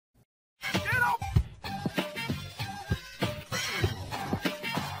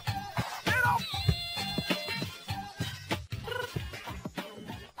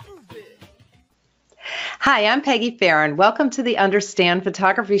Hi, I'm Peggy Farron. Welcome to the Understand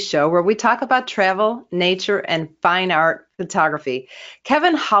Photography Show, where we talk about travel, nature, and fine art photography.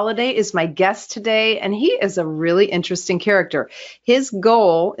 Kevin Holliday is my guest today, and he is a really interesting character. His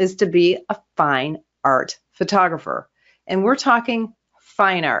goal is to be a fine art photographer. And we're talking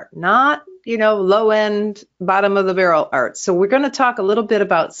fine art, not, low-end, bottom-of-the-barrel art. So we're going to talk a little bit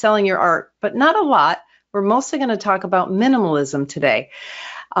about selling your art, but not a lot. We're mostly going to talk about minimalism today.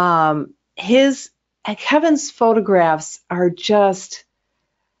 Kevin's photographs are just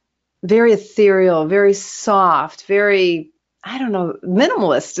very ethereal, very soft, very,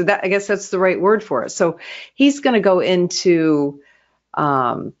 minimalist. I guess that's the right word for it. So he's going to go into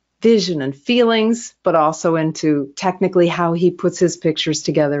vision and feelings, but also into technically how he puts his pictures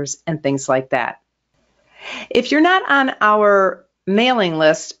together and things like that. If you're not on our mailing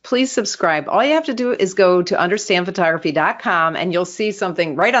list, please subscribe. All you have to do is go to understandphotography.com and you'll see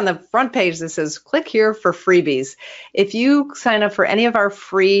something right on the front page that says click here for freebies. If you sign up for any of our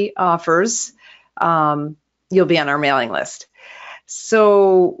free offers, you'll be on our mailing list.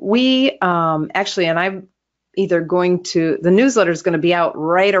 So we actually, and I'm either the newsletter is going to be out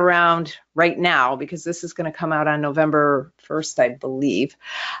right now because this is going to come out on November 1st, I believe.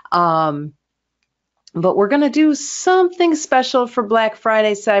 But we're going to do something special for Black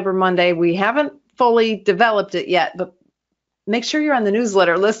Friday, Cyber Monday. We haven't fully developed it yet, but make sure you're on the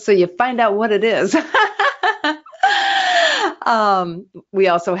newsletter list so you find out what it is. We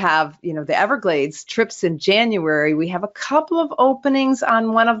also have, the Everglades trips in January. We have a couple of openings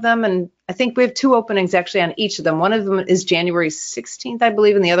on one of them, and I think we have two openings actually on each of them. One of them is January 16th, I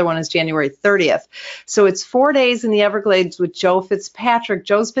believe, and the other one is January 30th. So it's 4 days in the Everglades with Joe Fitzpatrick.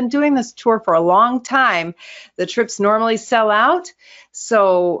 Joe's been doing this tour for a long time. The trips normally sell out.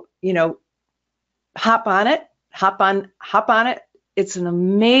 So, hop on it. It's an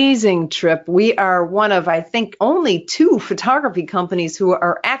amazing trip. We are one of, I think, only 2 photography companies who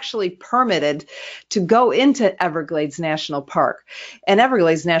are actually permitted to go into Everglades National Park. And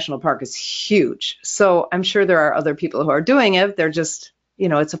Everglades National Park is huge. So I'm sure there are other people who are doing it. They're just,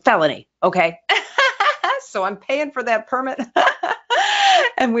 it's a felony. Okay. So I'm paying for that permit.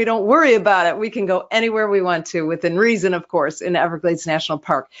 And we don't worry about it. We can go anywhere we want to, within reason, of course, in Everglades National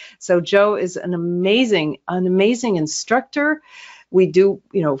Park. So Joe is an amazing instructor. We do,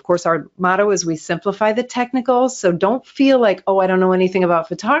 of course, our motto is we simplify the technical. So don't feel like, oh, I don't know anything about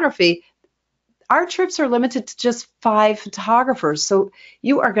photography. Our trips are limited to just 5 photographers. So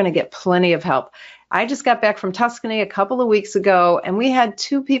you are going to get plenty of help. I just got back from Tuscany a couple of weeks ago, and we had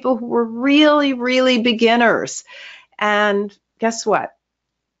 2 people who were really, really beginners. And guess what?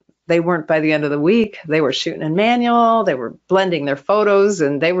 They weren't by the end of the week. They were shooting in manual, they were blending their photos,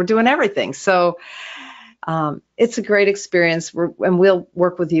 and they were doing everything. So it's a great experience, and we'll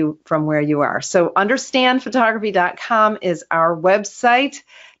work with you from where you are. So understandphotography.com is our website.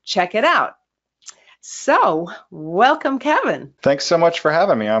 Check it out. So welcome, Kevin. Thanks so much for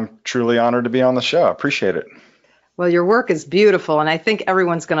having me. I'm truly honored to be on the show. I appreciate it. Well, your work is beautiful, and I think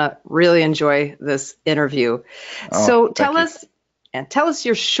everyone's going to really enjoy this interview. So tell us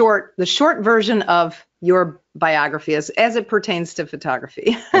the short version of your biography as it pertains to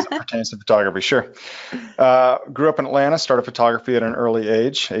photography. As it pertains to photography, sure. Grew up in Atlanta, started photography at an early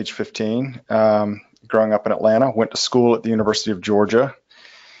age 15. Growing up in Atlanta, went to school at the University of Georgia.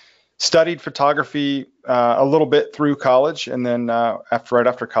 Studied photography a little bit through college, and then right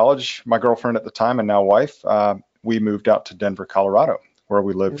after college, my girlfriend at the time and now wife, we moved out to Denver, Colorado, where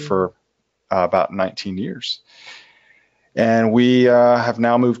we lived for about 19 years. And we have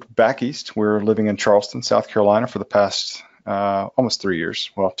now moved back east. We're living in Charleston, South Carolina for the past almost 3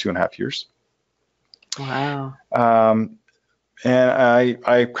 years, well, 2.5 years. Wow. And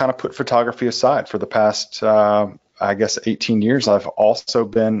I kind of put photography aside for the past, 18 years. I've also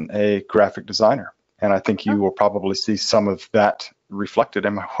been a graphic designer, and I think you will probably see some of that reflected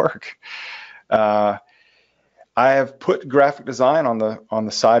in my work. I have put graphic design on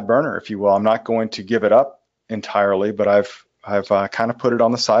the side burner, if you will. I'm not going to give it up entirely, but I've kind of put it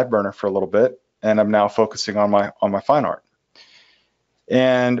on the side burner for a little bit, and I'm now focusing on my fine art.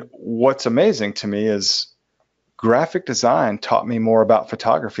 And what's amazing to me is graphic design taught me more about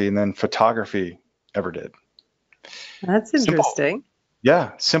photography than photography ever did. That's interesting.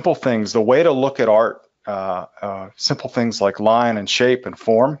 Simple things. The way to look at art, simple things like line and shape and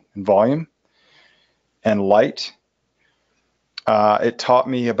form and volume and light. It taught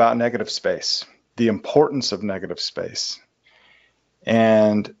me about negative space, the importance of negative space,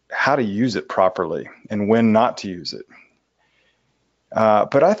 and how to use it properly and when not to use it.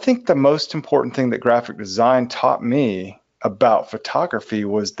 But I think the most important thing that graphic design taught me about photography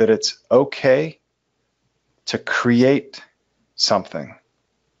was that it's okay to create something,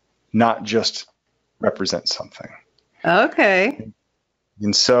 not just represent something. Okay.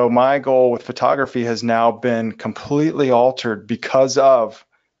 And so my goal with photography has now been completely altered because of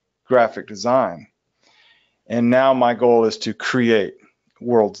graphic design. And now my goal is to create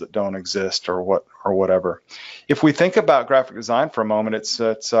worlds that don't exist or whatever. If we think about graphic design for a moment, it's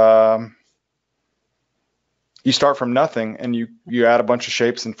you start from nothing and you add a bunch of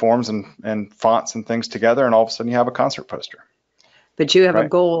shapes and forms and fonts and things together, and all of a sudden you have a concert poster. But you have Right. a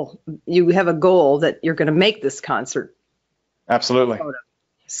goal. You have a goal that you're going to make this concert Absolutely. photo.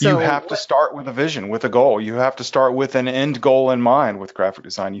 So You have to start with a vision, with a goal. You have to start with an end goal in mind with graphic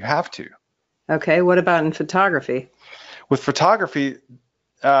design. You have to. okay, what about in photography? With photography,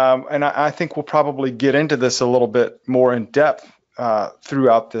 and I think we'll probably get into this a little bit more in depth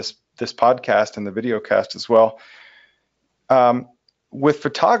throughout this podcast and the video cast as well. With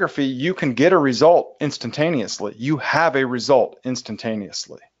photography, you can get a result instantaneously. You have a result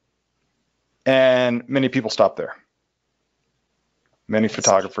instantaneously. And many people stop there. Many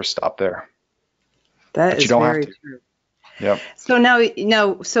photographers stop there. That But is you don't very have to. true. Yep. So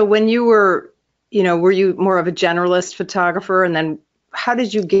now, so when you were, were you more of a generalist photographer? And then how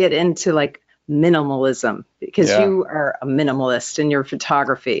did you get into like minimalism? Because Yeah. you are a minimalist in your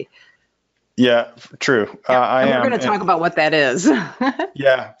photography. Yeah, true. I And am. we're going to talk about what that is.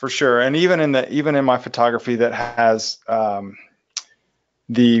 Yeah, for sure. And even in my photography that has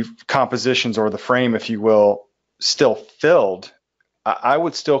the compositions or the frame, if you will, still filled, I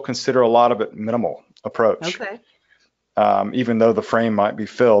would still consider a lot of it minimal approach. Okay. Even though the frame might be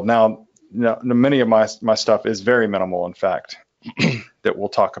filled. Now, many of my stuff is very minimal, in fact, that we'll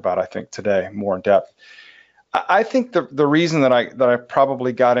talk about, I think, today more in depth. I think the reason that I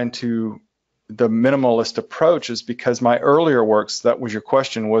probably got into the minimalist approach is because my earlier works, that was your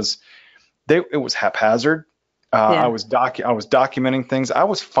question, it was haphazard. Yeah. I was documenting things. I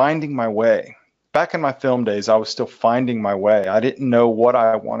was finding my way. Back in my film days, I was still finding my way. I didn't know what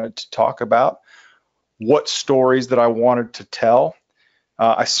I wanted to talk about, what stories that I wanted to tell.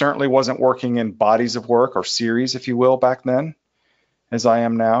 I certainly wasn't working in bodies of work or series, if you will, back then, as I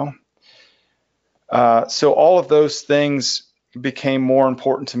am now. So all of those things became more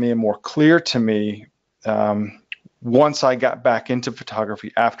important to me and more clear to me once I got back into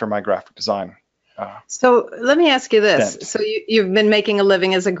photography after my graphic design. So let me ask you this. Stint. So you've been making a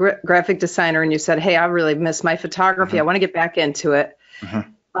living as a graphic designer, and you said, hey, I really miss my photography. I want to get back into it.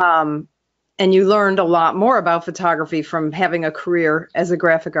 And you learned a lot more about photography from having a career as a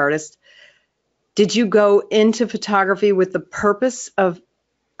graphic artist. Did you go into photography with the purpose of,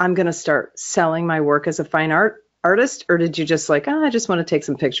 I'm going to start selling my work as a fine artist, or did you just like, I just want to take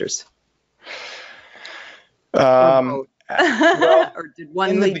some pictures? Well, or did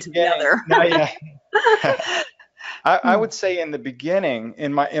one lead to the other? No, yeah. I would say in the beginning,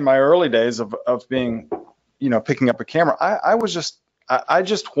 in my early days of being, picking up a camera, I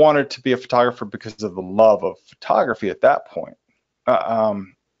just wanted to be a photographer because of the love of photography at that point.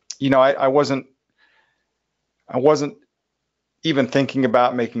 I wasn't even thinking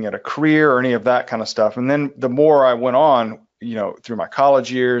about making it a career or any of that kind of stuff. And then the more I went on, through my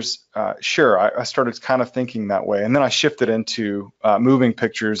college years, I started kind of thinking that way. And then I shifted into moving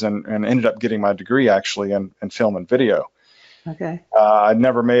pictures and ended up getting my degree actually in film and video. Okay. I'd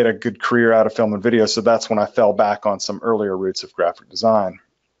never made a good career out of film and video, so that's when I fell back on some earlier roots of graphic design.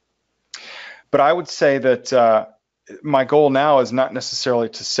 But I would say that my goal now is not necessarily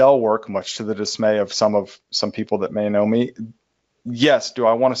to sell work, much to the dismay of some people that may know me. Yes, do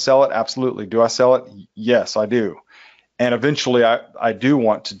I want to sell it? Absolutely. Do I sell it? Yes, I do. And eventually I do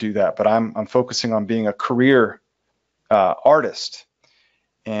want to do that, but I'm focusing on being a career artist.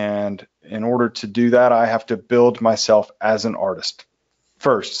 And in order to do that, I have to build myself as an artist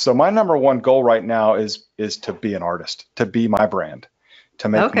first. So my number one goal right now is to be an artist, to be my brand, to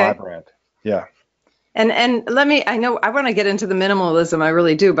make my brand. Yeah. And I know I want to get into the minimalism, I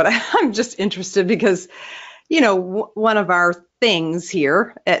really do, but I'm just interested because, one of our things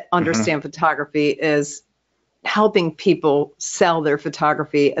here at Understand Photography is helping people sell their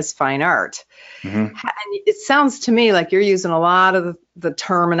photography as fine art. And it sounds to me like you're using a lot of the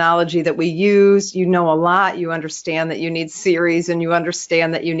terminology that we use. You know a lot. You understand that you need series, and you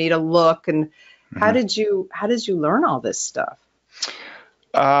understand that you need a look. And how did you learn all this stuff?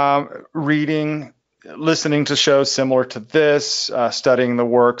 Reading, listening to shows similar to this, studying the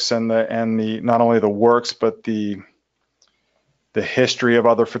works and the not only the works but the history of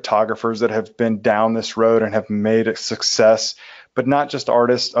other photographers that have been down this road and have made a success, but not just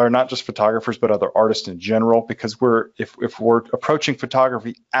artists or not just photographers, but other artists in general, because if we're approaching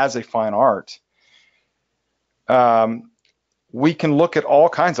photography as a fine art, we can look at all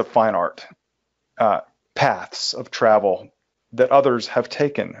kinds of fine art paths of travel that others have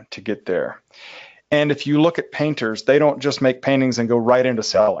taken to get there. And if you look at painters, they don't just make paintings and go right into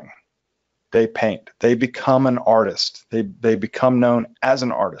selling. They paint. They become an artist. They become known as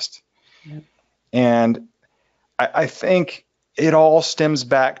an artist. Yep. And I think it all stems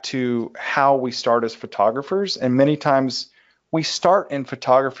back to how we start as photographers. And many times we start in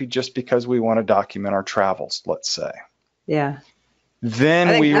photography just because we want to document our travels, let's say. Yeah. Then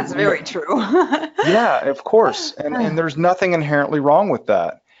I think that's very true. Yeah, of course. And there's nothing inherently wrong with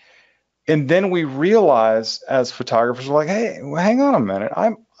that. And then we realize as photographers, we're like, hey, well, hang on a minute.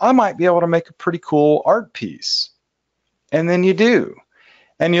 I might be able to make a pretty cool art piece. And then you do.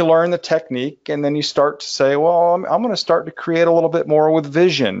 And you learn the technique, and then you start to say, well, I'm going to start to create a little bit more with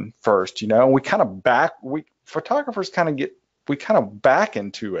vision first, you know. We kind of photographers kind of back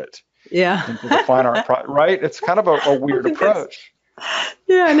into it. Yeah. Into the fine art, right? It's kind of a weird approach.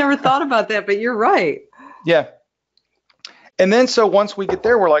 Yeah, I never thought about that, but you're right. Yeah. And then so once we get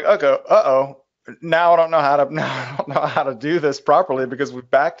there, we're like, okay, now I don't know how to do this properly, because we've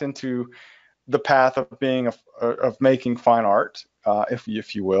backed into the path of making fine art,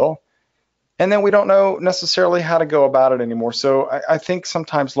 if you will. And then we don't know necessarily how to go about it anymore. So I think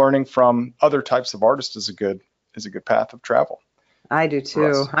sometimes learning from other types of artists is a good path of travel. I do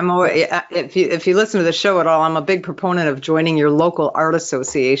too. I'm always, if you listen to the show at all, I'm a big proponent of joining your local art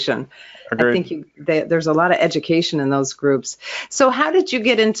association. Agreed. I think there's a lot of education in those groups. So how did you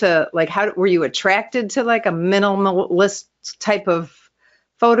get into, like, were you attracted to like a minimalist type of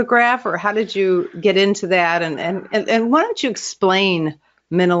photograph, or how did you get into that? And why don't you explain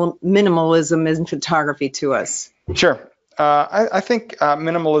minimalism in photography to us? Sure. I think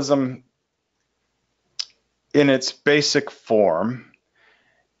minimalism in its basic form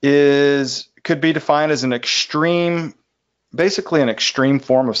could be defined as basically an extreme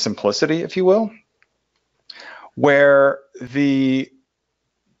form of simplicity, if you will, where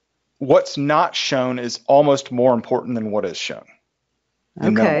what's not shown is almost more important than what is shown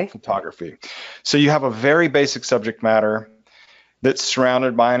in minimal photography. So you have a very basic subject matter that's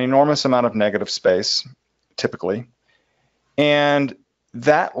surrounded by an enormous amount of negative space, typically, and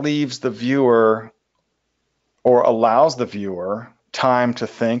that leaves the viewer, or allows the viewer, time to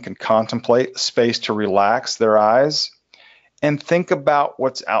think and contemplate, space to relax their eyes and think about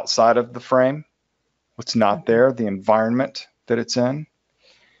what's outside of the frame, what's not there, the environment that it's in.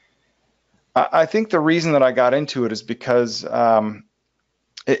 I think the reason that I got into it is because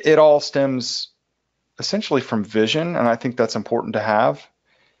it all stems essentially from vision, and I think that's important to have.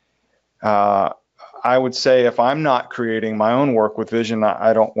 I would say if I'm not creating my own work with vision,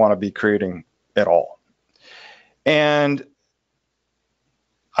 I don't want to be creating at all. And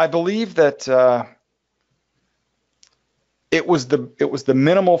I believe that it was the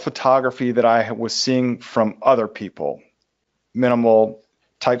minimal photography that I was seeing from other people, minimal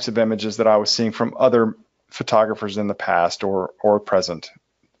types of images that I was seeing from other photographers in the past or present,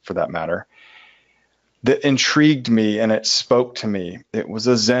 for that matter, that intrigued me and it spoke to me. It was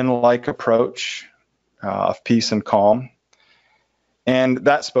a Zen-like approach of peace and calm, and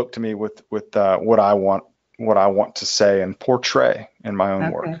that spoke to me with what I want to say and portray in my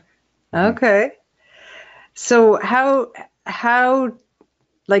own work. Okay. So how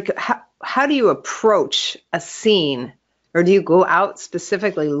do you approach a scene, or do you go out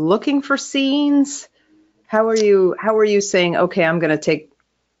specifically looking for scenes? How are you saying, okay, I'm going to take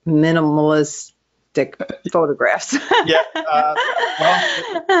minimalistic photographs? Yeah.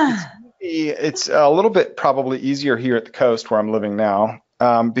 Well, it's a little bit probably easier here at the coast where I'm living now,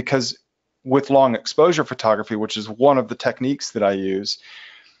 because with long exposure photography, which is one of the techniques that I use,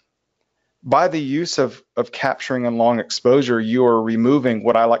 by the use of capturing in long exposure, you are removing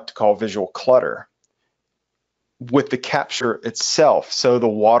what I like to call visual clutter with the capture itself. So the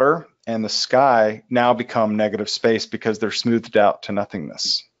water and the sky now become negative space because they're smoothed out to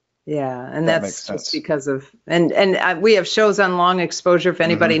nothingness. Yeah, and that's just because of, and we have shows on long exposure. If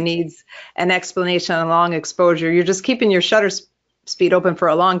anybody needs an explanation on long exposure, you're just keeping your shutter speed open for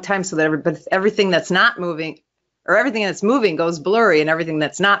a long time so that everything that's not moving, or everything that's moving, goes blurry, and everything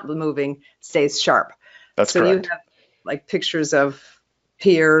that's not moving stays sharp. That's so correct. You have like pictures of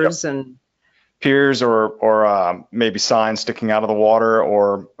piers and piers, or maybe signs sticking out of the water,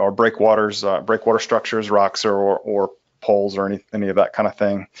 or breakwater structures, rocks, or poles, or any of that kind of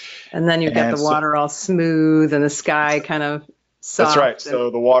thing. And then you've got the water all smooth and the sky kind of soft. That's right. So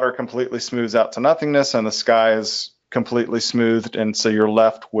the water completely smooths out to nothingness, and the sky is completely smoothed, and so you're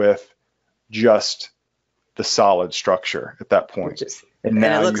left with just the solid structure at that point. And And it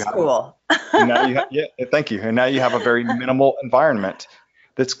now looks cool. yeah, thank you. And now you have a very minimal environment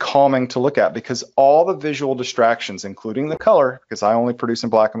that's calming to look at, because all the visual distractions, including the color, because I only produce in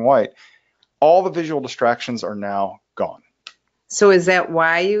black and white, all the visual distractions are now gone. So is that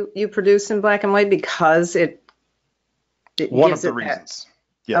why you produce in black and white? Because it One of gives the it that. reasons.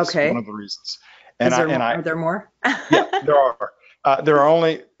 Yes, Okay. one of the reasons. And Are there more? yeah, there are.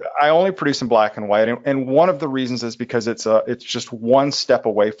 I only produce in black and white, and one of the reasons is because it's just one step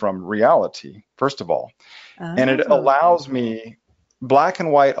away from reality, first of all, and it Oh. allows me, black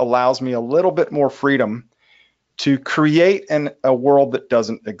and white allows me a little bit more freedom to create a world that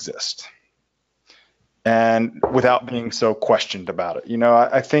doesn't exist, and without being so questioned about it. You know,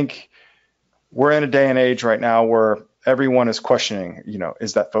 I think we're in a day and age right now where everyone is questioning, you know,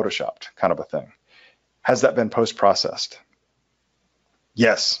 is that photoshopped, kind of a thing? Has that been post-processed?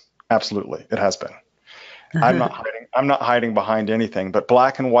 Yes, absolutely, it has been. I'm not hiding behind anything, but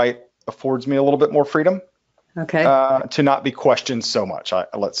black and white affords me a little bit more freedom. Okay. To not be questioned so much,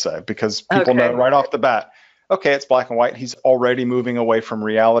 let's say, because people know right off the bat, okay, it's black and white. He's already moving away from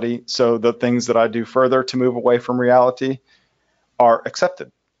reality. So the things that I do further to move away from reality are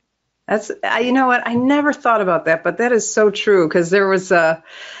accepted. You know what? I never thought about that, but that is so true, because there was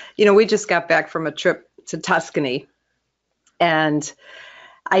we just got back from a trip to Tuscany, and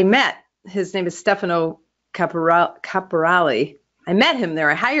I met, his name is Stefano Caporali. I met him there.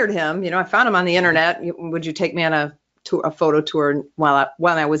 I hired him. I found him on the internet. Would you take me on a photo tour while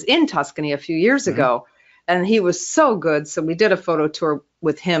I was in Tuscany a few years ago? And he was so good. So we did a photo tour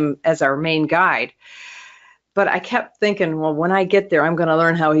with him as our main guide. But I kept thinking, well, when I get there, I'm going to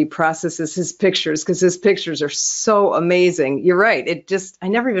learn how he processes his pictures, because his pictures are so amazing. You're right. I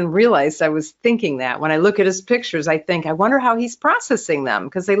never even realized I was thinking that. When I look at his pictures, I think, I wonder how he's processing them,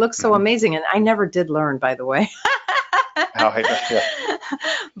 because they look so amazing. And I never did learn, by the way.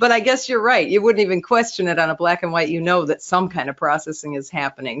 But I guess you're right. You wouldn't even question it on a black and white. You know that some kind of processing is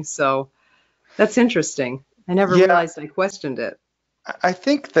happening. So that's interesting. I never realized I questioned it. I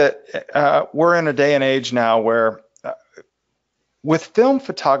think that we're in a day and age now where with film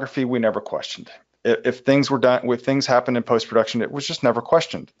photography, we never questioned. If things were done, if things happened in post-production, it was just never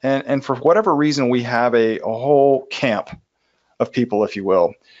questioned. And for whatever reason, we have a whole camp of people, if you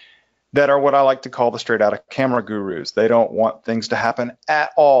will, that are what I like to call the straight out of camera gurus. They don't want things to happen at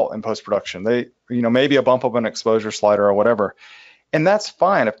all in post-production. They, maybe a bump of an exposure slider or whatever. And that's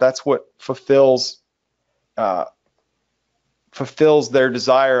fine if that's what fulfills their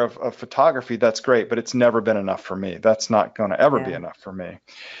desire of photography. That's great, but it's never been enough for me. That's not going to ever be enough for me.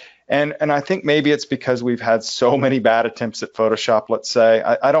 And I think maybe it's because we've had so many bad attempts at Photoshop, let's say.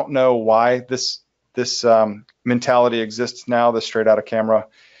 I don't know why this mentality exists now, the straight out of camera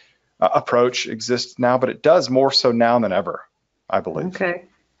approach exists now, but it does more so now than ever, I believe. Okay.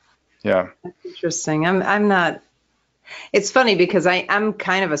 Yeah. That's interesting. I'm not. It's funny because I'm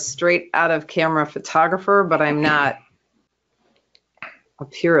kind of a straight out of camera photographer, but I'm not a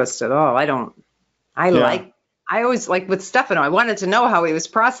purist at all. I always like with Stefano, I wanted to know how he was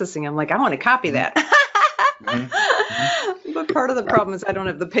processing. I'm like, I want to copy that. But part of the problem is I don't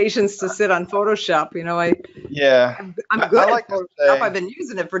have the patience to sit on Photoshop. I'm good at Photoshop. I've been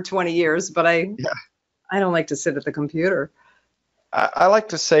using it for 20 years, but I don't like to sit at the computer. I like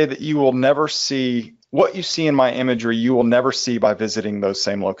to say that you will never see what you see in my imagery. You will never see by visiting those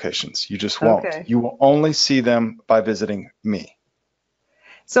same locations. You just won't. Okay. You will only see them by visiting me.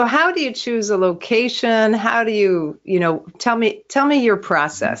 So how do you choose a location? How do you, tell me your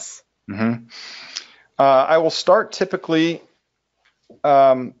process. I will start typically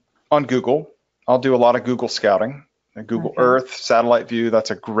on Google. I'll do a lot of Google scouting, Google Earth, satellite view.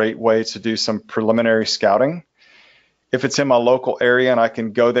 That's a great way to do some preliminary scouting. If it's in my local area and I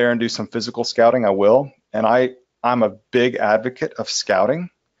can go there and do some physical scouting, I will. And I'm a big advocate of scouting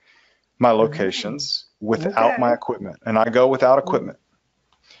my locations without my equipment. And I go without equipment.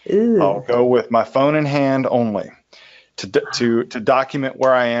 Ooh. I'll go with my phone in hand only to document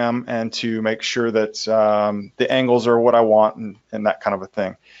where I am and to make sure that the angles are what I want and that kind of a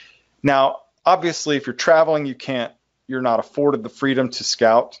thing. Now, obviously, if you're traveling, you're not afforded the freedom to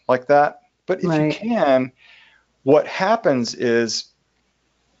scout like that. But if you can, what happens is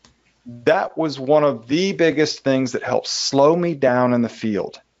that was one of the biggest things that helped slow me down in the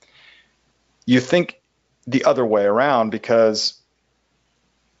field. You think the other way around because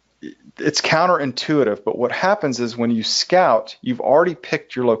it's counterintuitive, but what happens is when you scout, you've already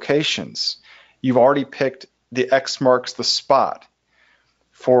picked your locations. You've already picked the X marks the spot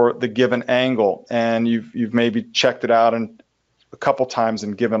for the given angle, and you've maybe checked it out a couple times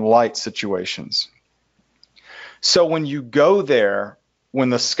in given light situations. So when you go there, when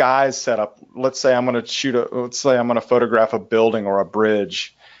the sky's set up, let's say I'm going to photograph a building or a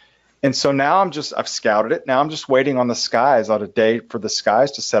bridge. And so now I've scouted it. Now I'm just waiting on the skies on a day for the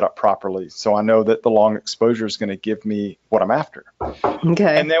skies to set up properly. So I know that the long exposure is going to give me what I'm after.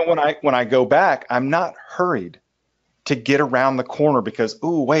 Okay. And then when I go back, I'm not hurried to get around the corner because,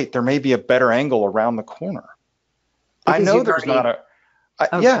 ooh, wait, there may be a better angle around the corner. I know there's not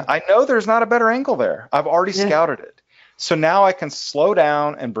a better angle there. I've already scouted it. So now I can slow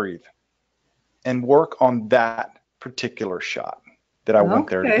down and breathe and work on that particular shot that I went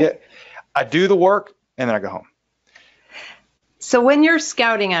there to get. I do the work and then I go home. So when you're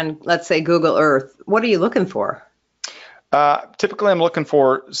scouting on, let's say, Google Earth, what are you looking for? Typically I'm looking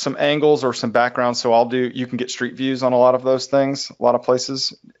for some angles or some backgrounds. So you can get street views on a lot of those things, a lot of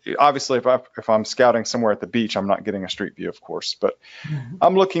places. Obviously, if I'm scouting somewhere at the beach, I'm not getting a street view, of course, but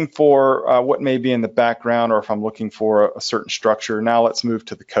I'm looking for what may be in the background, or if I'm looking for a certain structure. Now let's move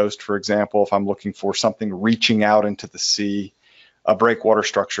to the coast, for example. If I'm looking for something reaching out into the sea, a breakwater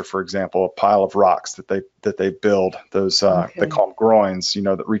structure, for example, a pile of rocks that they build, those they call them groins,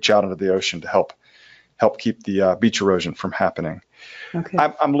 that reach out into the ocean to help keep the beach erosion from happening. Okay.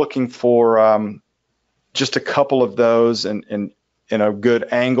 I'm looking for just a couple of those in a good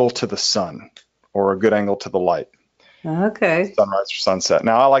angle to the sun or a good angle to the light. Okay. Sunrise or sunset.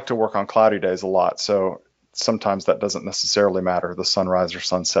 Now I like to work on cloudy days a lot, so sometimes that doesn't necessarily matter, the sunrise or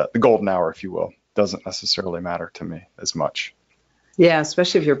sunset. The golden hour, if you will, doesn't necessarily matter to me as much. Yeah,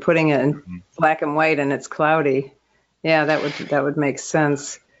 especially if you're putting it in black and white and it's cloudy. Yeah, that would make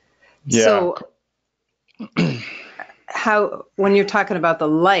sense. Yeah. So when you're talking about the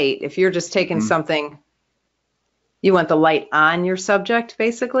light, if you're just taking something, you want the light on your subject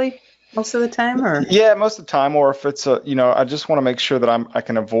basically most of the time, or? Yeah, most of the time. Or if it's I just want to make sure that I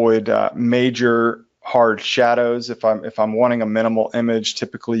can avoid major hard shadows. If I'm wanting a minimal image,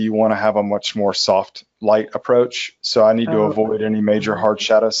 typically you want to have a much more soft light approach. So I need to avoid any major hard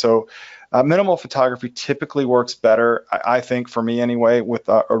shadows. So minimal photography typically works better, I think, for me anyway, with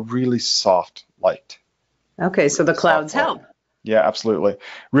a really soft light. Okay, so the clouds help. Yeah, absolutely.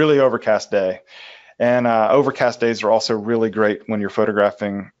 Really overcast day. And overcast days are also really great when you're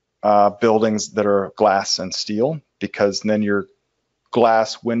photographing buildings that are glass and steel, because then your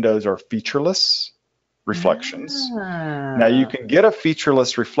glass windows are featureless reflections. Now you can get a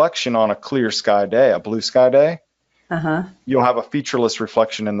featureless reflection on a clear sky day, a blue sky day. You'll have a featureless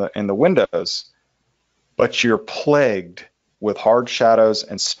reflection in the windows, but you're plagued with hard shadows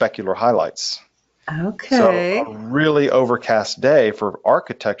and specular highlights. Okay. So a really overcast day for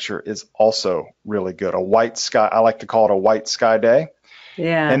architecture is also really good. A white sky, I like to call it a white sky day.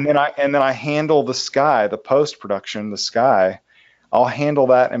 Yeah. And then I handle the sky, the post-production, the sky. I'll handle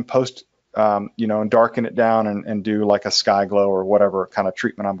that and post, and darken it down and do like a sky glow or whatever kind of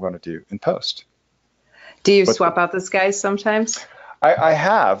treatment I'm going to do in post. Do you swap out the skies sometimes? I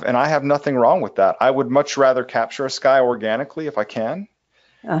have, and I have nothing wrong with that. I would much rather capture a sky organically if I can.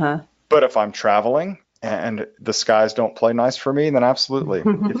 But if I'm traveling and the skies don't play nice for me, then absolutely.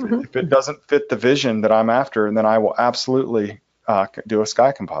 if it doesn't fit the vision that I'm after, then I will absolutely do a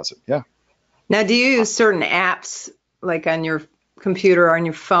sky composite. Yeah. Now, do you use certain apps like on your computer or on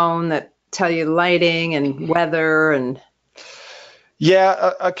your phone that tell you lighting and weather and?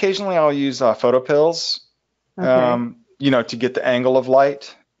 Yeah, occasionally I'll use photo pills, to get the angle of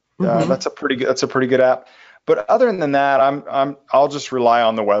light. That's a pretty good app. But other than that, I'll just rely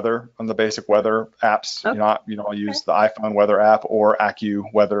on the weather, on the basic weather apps. Okay. I'll use the iPhone weather app or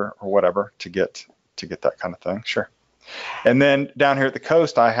AccuWeather or whatever to get that kind of thing. Sure. And then down here at the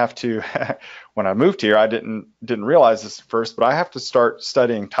coast, I have to, when I moved here, I didn't realize this at first, but I have to start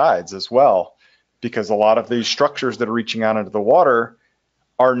studying tides as well, because a lot of these structures that are reaching out into the water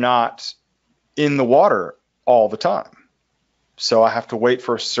are not in the water all the time. So I have to wait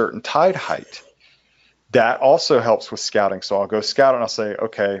for a certain tide height. That also helps with scouting. So I'll go scout and I'll say,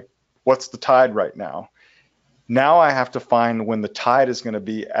 okay, what's the tide right now? Now I have to find when the tide is going to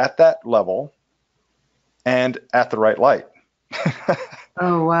be at that level and at the right light.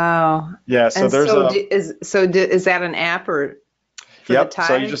 Oh, wow. Yeah. So and is that an app or for the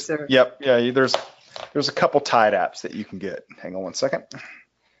tides? So yeah, there's a couple tide apps that you can get. Hang on one second.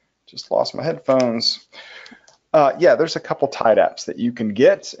 Just lost my headphones. There's a couple tide apps that you can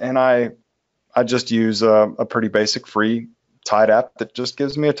get, and I just use a pretty basic free tide app that just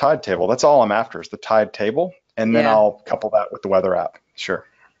gives me a tide table. That's all I'm after is the tide table, and then I'll couple that with the weather app. Sure.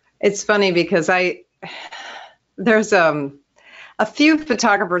 It's funny because there's a few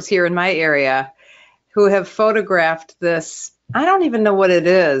photographers here in my area who have photographed this. I don't even know what it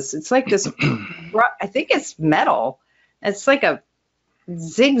is. It's like this, I think it's metal. It's like a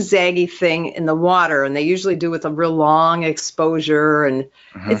zigzaggy thing in the water, and they usually do with a real long exposure, and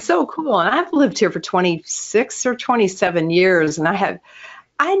Hmm. it's so cool. And I've lived here for 26 or 27 years, and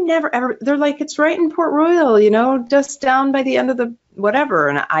I never ever, they're like, it's right in Port Royal, just down by the end of the whatever,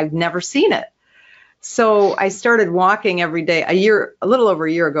 and I've never seen it. So I started walking every day. A little over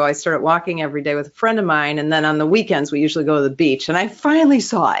a year ago, I started walking every day with a friend of mine, and then on the weekends we usually go to the beach, and I finally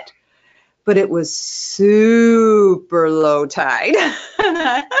saw it, but it was super low tide.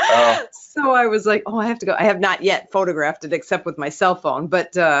 Oh, So I was like, oh, I have to go. I have not yet photographed it except with my cell phone,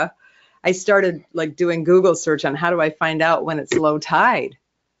 but I started like doing Google search on how do I find out when it's low tide.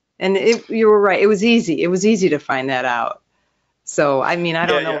 And you were right. It was easy. It was easy to find that out. So, I mean, I yeah,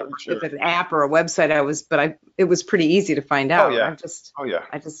 don't yeah, know for if sure. it's an app or a website it was pretty easy to find Oh out. yeah. Oh yeah.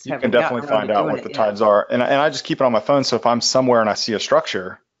 I just You can haven't gotten definitely around to find out doing what it the yet. tides are. And I just keep it on my phone. So if I'm somewhere and I see a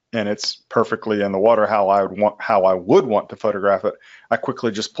structure and it's perfectly in the water how I would want to photograph it, I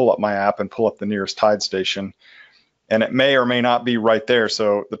quickly just pull up my app and pull up the nearest tide station. And it may or may not be right there.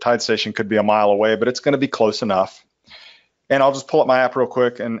 So the tide station could be a mile away, but it's going to be close enough. And I'll just pull up my app real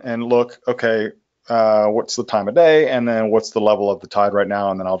quick and look, okay, what's the time of day, and then what's the level of the tide right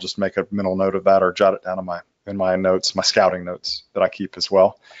now, and then I'll just make a mental note of that or jot it down in my notes, my scouting notes that I keep as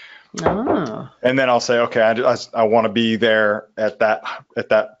well. Oh, And then I'll say, okay, I want to be there at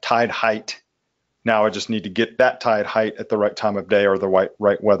that tide height. Now I just need to get that tide height at the right time of day or the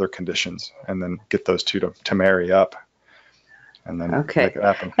right weather conditions, and then get those two to marry up, and then make okay. it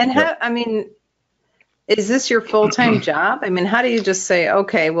happen. And Yep. I mean, is this your full-time job? I mean, how do you just say,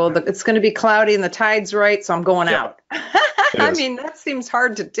 okay, well, it's going to be cloudy and the tide's right, so I'm going Yeah, out? it I is. mean, that seems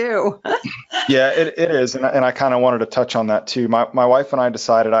hard to do. Yeah, it is, and I kind of wanted to touch on that too. My wife and I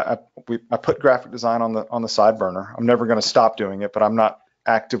decided I put graphic design on the side burner. I'm never going to stop doing it, but I'm not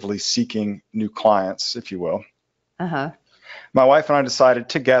actively seeking new clients, if you will. Uh-huh. My wife and I decided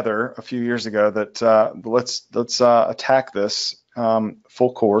together a few years ago that let's attack this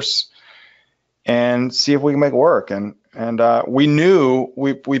full course and see if we can make it work. And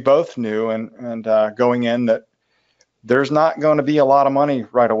we both knew and going in that there's not going to be a lot of money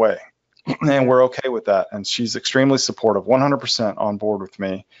right away. And Yeah. we're okay with that. And she's extremely supportive, 100% on board with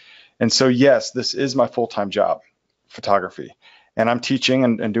me. And so, yes, this is my full-time job, photography. And I'm teaching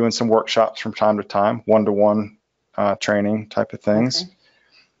and doing some workshops from time to time, one-to-one training type of things. Okay.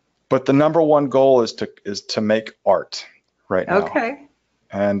 But the number one goal is to make art right now. Okay.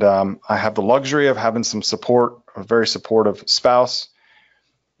 And I have the luxury of having some support, a very supportive spouse,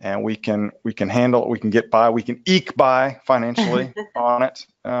 and we can handle it. We can get by. We can eke by financially on it.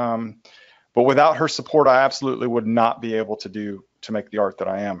 But without her support, I absolutely would not be able to make the art that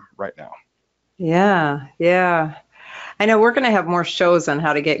I am right now. Yeah. Yeah. I know we're going to have more shows on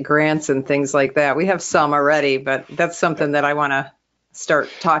how to get grants and things like that. We have some already, but that's Yep. something that I want to start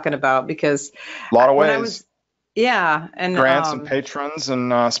talking about because A lot of when I ways, was, yeah, and grants and patrons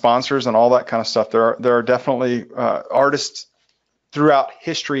and sponsors and all that kind of stuff. There are definitely artists throughout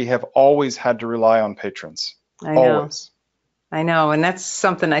history have always had to rely on patrons, I know, always. and that's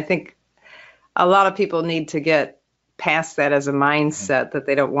something I think a lot of people need to get past that as a mindset that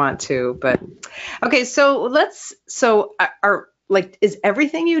they don't want to. But okay, so are like, is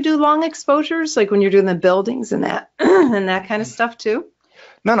everything you do long exposures, like when you're doing the buildings and that and that kind of stuff too?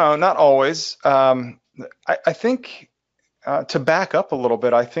 No, not always. I think to back up a little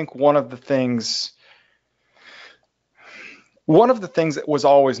bit, I think one of the things that was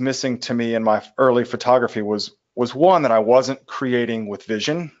always missing to me in my early photography was one that I wasn't creating with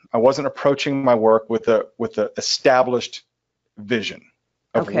vision. I wasn't approaching my work with a established vision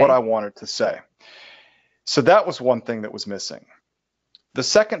of what I Okay. wanted to say. So that was one thing that was missing. The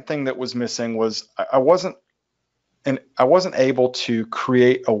second thing that was missing was I wasn't able to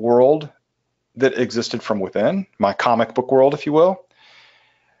create a world that existed from within, my comic book world, if you will.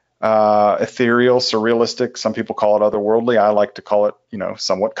 Ethereal, surrealistic. Some people call it otherworldly. I like to call it,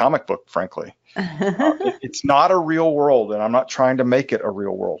 somewhat comic book, frankly. It's not a real world, and I'm not trying to make it a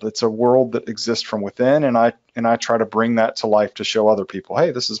real world. It's a world that exists from within, and I try to bring that to life to show other people,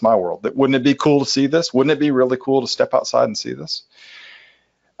 hey, this is my world. Wouldn't it be cool to see this? Wouldn't it be really cool to step outside and see this?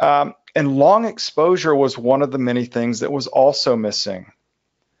 And long exposure was one of the many things that was also missing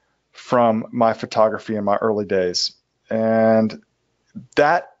from my photography in my early days. And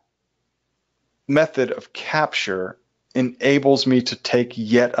that method of capture enables me to take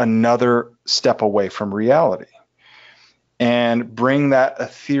yet another step away from reality and bring that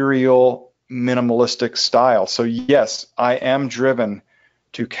ethereal, minimalistic style. So yes, I am driven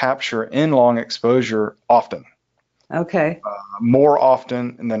to capture in long exposure often, Okay. more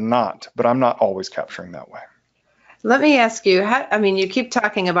often than not, but I'm not always capturing that way. Let me ask you, I mean, you keep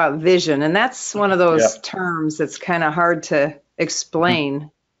talking about vision, and that's one of Yeah. those terms that's kind of hard to explain.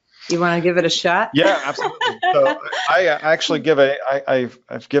 You want to give it a shot? Yeah, absolutely. So I actually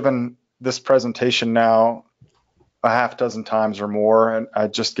I've given this presentation now a half dozen times or more, and I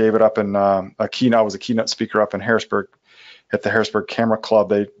just gave it up in a keynote. I was a keynote speaker up in Harrisburg at the Harrisburg Camera Club.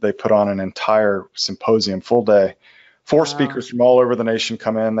 They put on an entire symposium, full day. Four speakers from all over the nation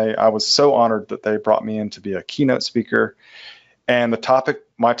come in. I was so honored that they brought me in to be a keynote speaker. And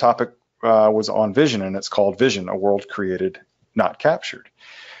my topic was on vision, and it's called Vision, a World Created, Not Captured.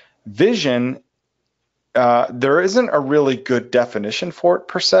 Vision, there isn't a really good definition for it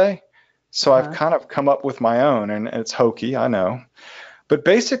per se. So I've kind of come up with my own, and it's hokey, I know. But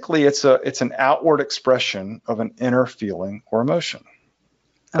basically, it's an outward expression of an inner feeling or emotion.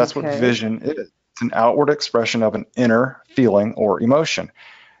 That's what vision is. It's an outward expression of an inner feeling or emotion.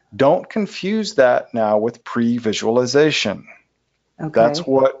 Don't confuse that now with pre-visualization. That's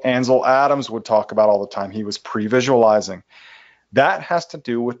what Ansel Adams would talk about all the time. He was pre-visualizing. That has to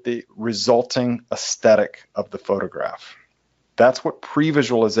do with the resulting aesthetic of the photograph. That's what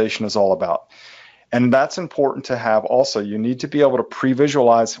pre-visualization is all about. And that's important to have also. You need to be able to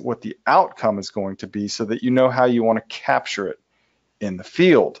pre-visualize what the outcome is going to be so that you know how you want to capture it in the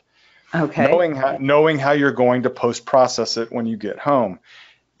field. Knowing how you're going to post-process it when you get home.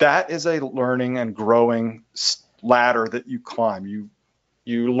 That is a learning and growing ladder that you climb.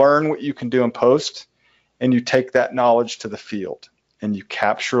 You learn what you can do in post, and you take that knowledge to the field, and you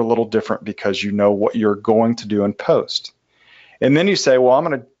capture a little different because you know what you're going to do in post. And then you say, well, I'm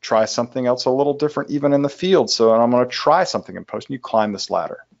going to try something else a little different even in the field. So I'm going to try something in post, and you climb this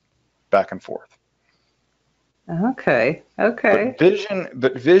ladder back and forth. Okay.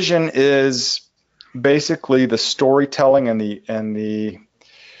 But vision is basically the storytelling, and the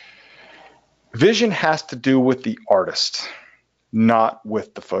vision has to do with the artist, not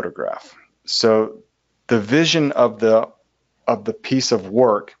with the photograph. So the vision of the piece of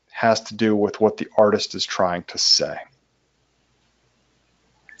work has to do with what the artist is trying to say.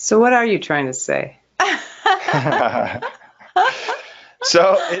 So what are you trying to say?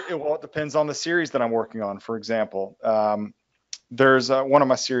 So it depends on the series that I'm working on. For example, there's one of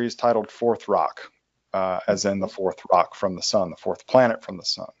my series titled Fourth Rock, as in the fourth rock from the sun, the fourth planet from the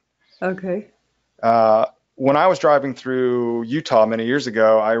sun. Okay. When I was driving through Utah many years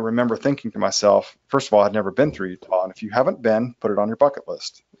ago, I remember thinking to myself, first of all, I'd never been through Utah. And if you haven't been, put it on your bucket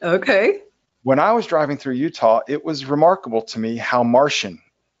list. Okay. When I was driving through Utah, it was remarkable to me how Martian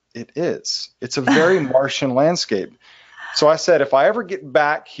it is. It's a very Martian landscape. So I said, if I ever get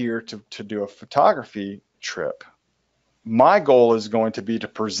back here to do a photography trip, my goal is going to be to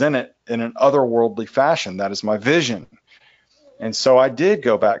present it in an otherworldly fashion. That is my vision. And so I did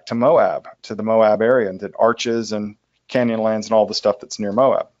go back to Moab, to the Moab area, and did arches and canyonlands and all the stuff that's near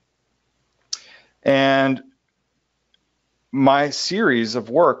Moab. And my series of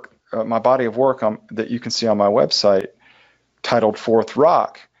work, my body of work that you can see on my website, titled Fourth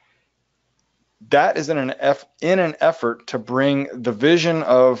Rock, that is in an effort to bring the vision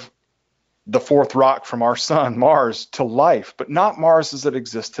of the fourth rock from our sun, Mars, to life, but not Mars as it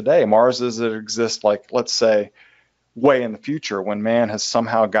exists today. Mars as it exists, like, let's say, way in the future when man has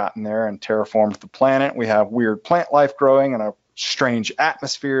somehow gotten there and terraformed the planet. We have weird plant life growing and a strange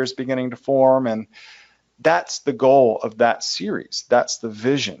atmosphere is beginning to form. And that's the goal of that series. That's the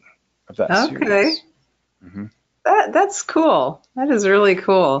vision of that series. Mm-hmm. That's cool. That is really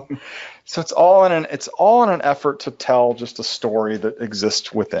cool. So it's all in an effort to tell just a story that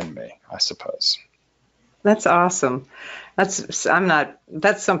exists within me, I suppose. That's awesome. That's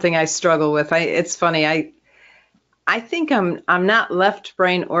something I struggle with. It's funny. I think I'm not left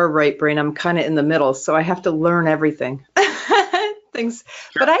brain or right brain. I'm kind of in the middle, so I have to learn everything. Things,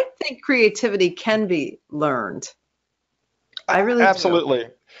 sure. But I think creativity can be learned. I really absolutely.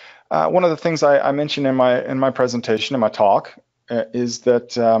 One of the things I mentioned in my presentation, in my talk, is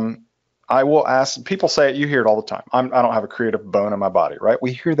that I will ask people. Say it, you hear it all the time. I don't have a creative bone in my body, right?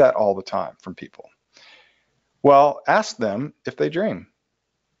 We hear that all the time from people. Well, ask them if they dream,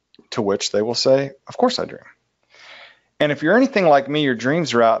 to which they will say, "Of course I dream." And if you're anything like me, your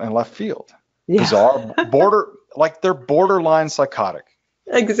dreams are out in left field. Yeah. Bizarre, they're borderline psychotic.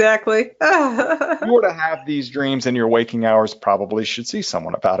 Exactly. If you were to have these dreams in your waking hours, probably should see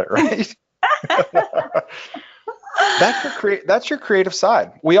someone about it, right? That's your creative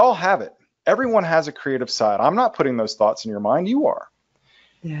side. We all have it. Everyone has a creative side. I'm not putting those thoughts in your mind. You are.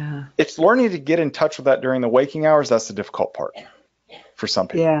 Yeah. It's learning to get in touch with that during the waking hours. That's the difficult part for some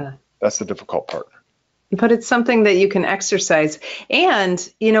people. Yeah. That's the difficult part. But it's something that you can exercise. And,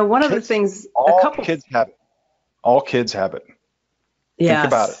 one of the things, all kids have it. All kids have it. Yes. Think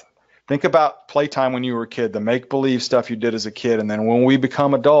about it. Think about playtime when you were a kid, the make-believe stuff you did as a kid. And then when we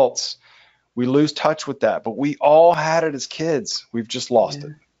become adults, we lose touch with that. But we all had it as kids. We've just lost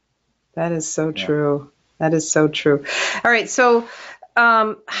it. That is so true. That is so true. All right. So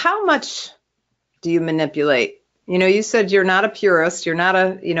how much do you manipulate? You know, you said you're not a purist. You're not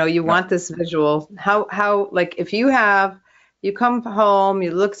a, you know, you want this visual. How, like if you come home,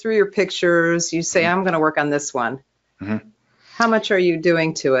 you look through your pictures, you say, I'm going to work on this one. How much are you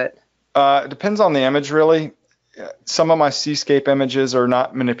doing to it? It depends on the image, really. Some of my seascape images are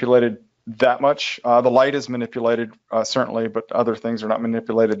not manipulated that much. The light is manipulated, certainly, but other things are not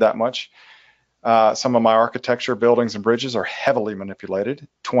manipulated that much. Some of my architecture, buildings, and bridges are heavily manipulated,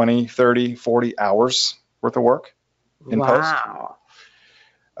 20, 30, 40 hours worth of work in post.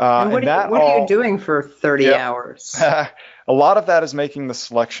 And what are you doing for 30 hours? A lot of that is making the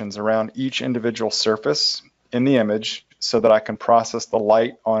selections around each individual surface in the image so that I can process the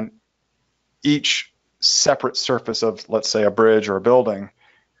light on each separate surface of, let's say, a bridge or a building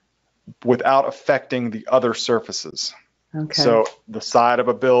without affecting the other surfaces. Okay. So the side of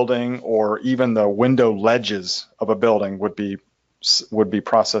a building or even the window ledges of a building would be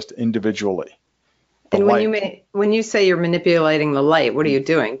processed individually. And when you say you're manipulating the light, what are you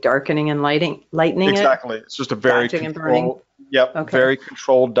doing? Darkening and lightening it? Exactly. It's just a very dodging and burning. Yep. Okay. Very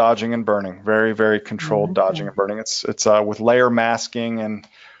controlled dodging and burning. Very, very controlled dodging and burning. It's with layer masking and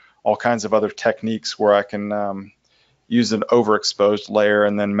all kinds of other techniques where I can use an overexposed layer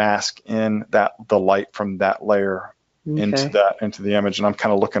and then mask in the light from that layer into the image. And I'm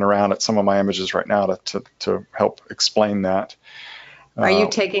kind of looking around at some of my images right now to help explain that. Are you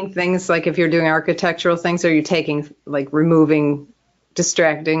taking things like if you're doing architectural things, are you taking like removing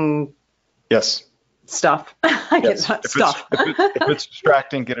distracting stuff? Stuff. If it's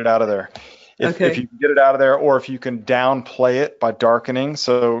distracting, get it out of there. If you can get it out of there, or if you can downplay it by darkening.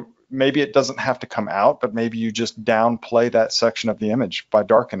 So maybe it doesn't have to come out, but maybe you just downplay that section of the image by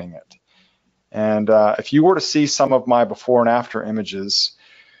darkening it. And if you were to see some of my before and after images,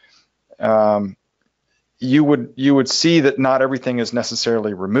 you would see that not everything is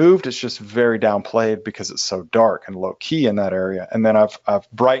necessarily removed. It's just very downplayed because it's so dark and low key in that area. And then I've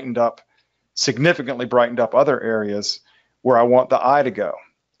significantly brightened up other areas where I want the eye to go.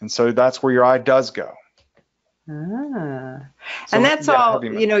 And so that's where your eye does go. And that's all,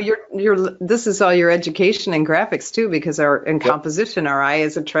 you know, this is all your education in graphics too, because in composition, our eye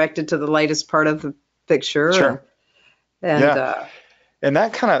is attracted to the lightest part of the picture. Sure. And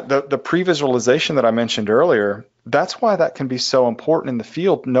that kind of, the pre-visualization that I mentioned earlier, that's why that can be so important in the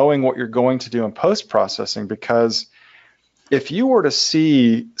field, knowing what you're going to do in post-processing, because if you were to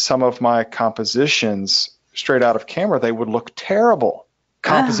see some of my compositions straight out of camera, they would look terrible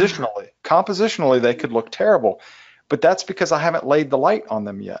compositionally. Compositionally, they could look terrible, but that's because I haven't laid the light on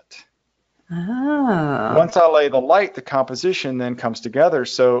them yet. Once I lay the light, the composition then comes together.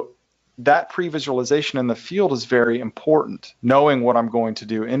 So that pre-visualization in the field is very important, knowing what I'm going to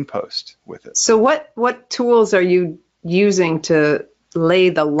do in post with it. So what tools are you using to lay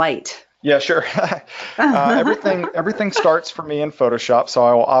the light? Yeah, sure. Everything starts for me in Photoshop, so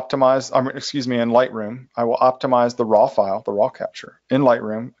I will optimize, in Lightroom. I will optimize the raw file, the raw capture in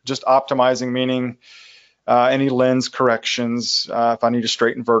Lightroom. Just optimizing meaning any lens corrections, if I need to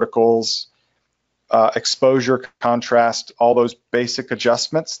straighten verticals, exposure, contrast, all those basic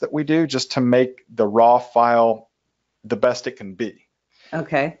adjustments that we do just to make the raw file the best it can be.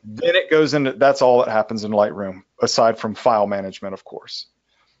 Okay. Then it goes into, that's all that happens in Lightroom, aside from file management, of course.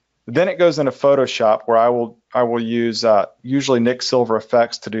 Then it goes into Photoshop, where I will use usually Nick Silver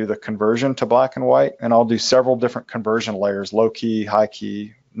effects to do the conversion to black and white, and I'll do several different conversion layers, low key, high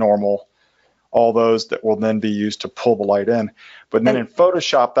key, normal, all those that will then be used to pull the light in. But then in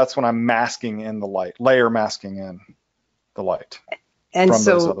Photoshop, that's when I'm masking in the light, layer masking in the light from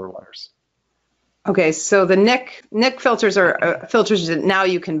those other layers. Okay, so the Nick filters are filters that now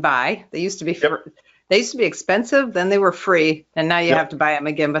you can buy. They used to be they used to be expensive, then they were free, and now you have to buy them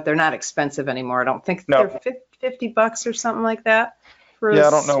again, but they're not expensive anymore. I don't think they're $50 or something like that. I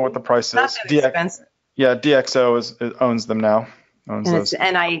don't know what the price is. Not that expensive. Yeah, DxO owns them now. It's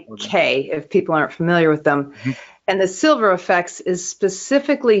NIK, if people aren't familiar with them. And the Silver Effects is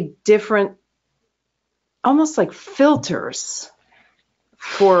specifically different, almost like filters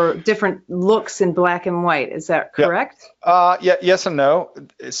for different looks in black and white. Is that correct? Yes and no.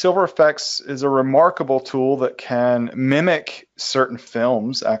 Silver Effects is a remarkable tool that can mimic certain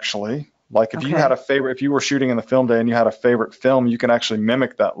films, actually. Like if you had a favorite, if you were shooting in the film day and you had a favorite film, you can actually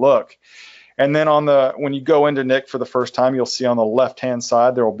mimic that look. And then when you go into Nick for the first time, you'll see on the left-hand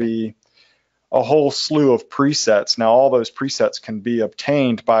side, there will be a whole slew of presets. Now, all those presets can be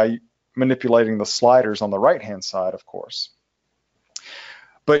obtained by manipulating the sliders on the right-hand side, of course.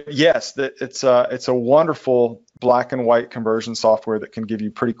 But yes, it's a wonderful black and white conversion software that can give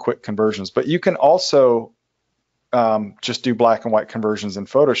you pretty quick conversions. But you can also just do black and white conversions in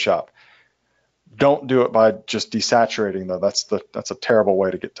Photoshop. Don't do it by just desaturating, though. That's a terrible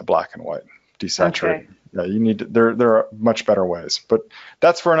way to get to black and white. Desaturating. Okay. Yeah, you need to, there are much better ways, but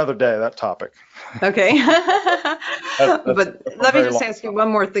that's for another day, that topic. Okay. But let me just ask you one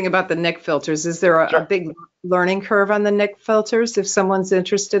more thing about the Nik filters. Is there a big learning curve on the Nik filters if someone's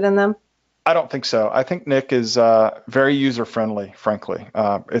interested in them? I don't think so. I think Nik is very user-friendly, frankly.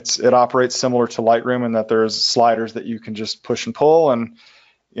 It operates similar to Lightroom in that there's sliders that you can just push and pull and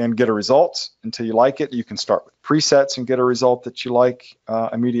get a result until you like it. You can start with presets and get a result that you like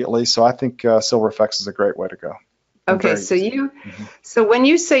immediately. So I think SilverFX is a great way to go. Okay, so so when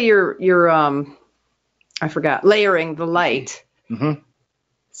you say you're I forgot, layering the light.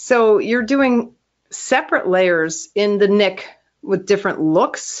 So you're doing separate layers in the Nik with different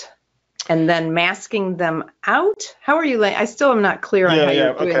looks and then masking them out? How are you I still am not clear on how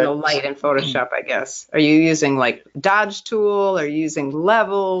you're doing the light in Photoshop, I guess. Are you using like dodge tool? Are you using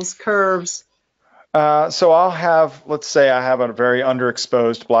levels, curves? So I'll have, let's say I have a very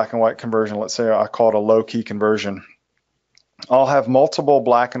underexposed black and white conversion. Let's say I call it a low key conversion. I'll have multiple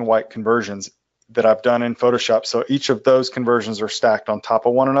black and white conversions that I've done in Photoshop. So each of those conversions are stacked on top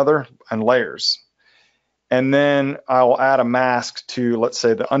of one another and layers. And then I'll add a mask to, let's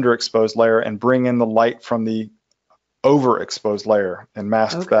say, the underexposed layer and bring in the light from the overexposed layer and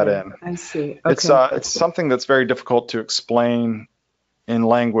mask that in. I see. Okay. It's something that's very difficult to explain in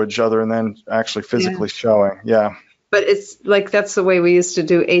language other than actually physically showing. Yeah. But it's like that's the way we used to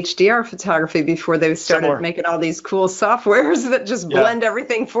do HDR photography before they started making all these cool softwares that just blend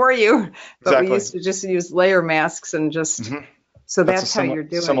everything for you. But we used to just use layer masks and just so that's how you're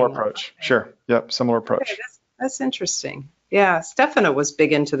doing it. Similar approach. Sure. Yep. Similar approach. Okay, that's interesting. Yeah. Stefano was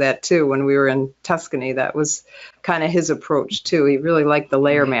big into that too when we were in Tuscany. That was kind of his approach too. He really liked the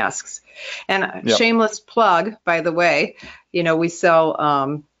layer masks. And shameless plug, by the way, you know, we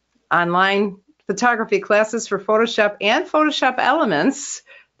sell online photography classes for Photoshop and Photoshop Elements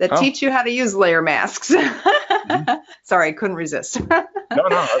that teach you how to use layer masks. Sorry, I couldn't resist. No,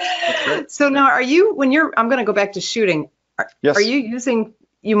 that's great. So now are you, I'm going to go back to shooting. Are you using,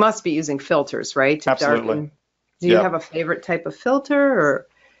 you must be using filters, right? Absolutely. Darken. Do you have a favorite type of filter or?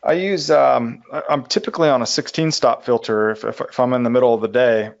 I use, I'm typically on a 16-stop filter if I'm in the middle of the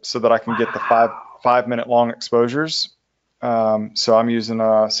day so that I can get the 5-minute long exposures. So I'm using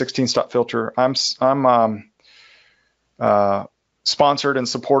a 16-stop filter. I'm sponsored and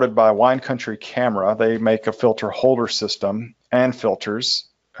supported by Wine Country Camera. They make a filter holder system and filters.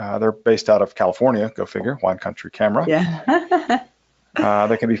 They're based out of California, go figure, Wine Country Camera. Yeah.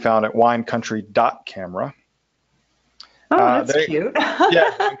 They can be found at winecountry.camera. Oh, that's cute. Yeah,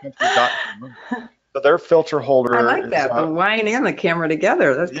 winecountry.camera. So their filter holder. I like that, the wine and the camera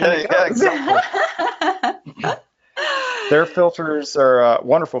together. That's kind of exactly. Their filters are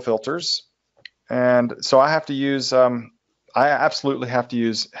wonderful filters, and so I have to use. I absolutely have to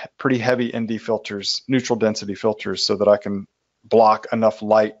use pretty heavy ND filters, neutral density filters, so that I can block enough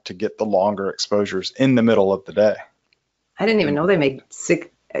light to get the longer exposures in the middle of the day. I didn't even know they make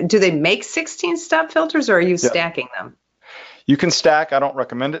do they make 16-stop filters, or are you stacking them? You can stack. I don't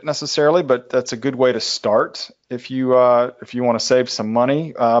recommend it necessarily, but that's a good way to start if you want to save some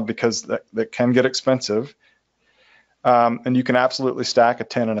money because that can get expensive. And you can absolutely stack a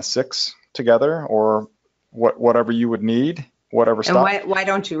 10 and a 6 together, or whatever you would need, whatever stop. And why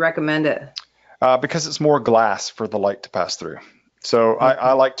don't you recommend it? Because it's more glass for the light to pass through. So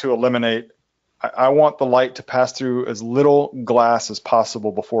I like to eliminate. I want the light to pass through as little glass as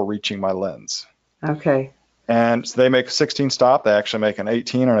possible before reaching my lens. Okay. And so they make a 16 stop. They actually make an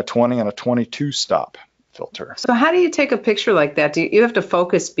 18 and a 20 and a 22 stop filter. So how do you take a picture like that? Do you have to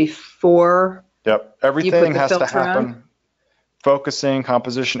focus before? Yep. Everything has to happen. On? Focusing,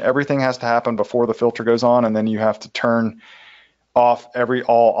 composition, everything has to happen before the filter goes on, and then you have to turn off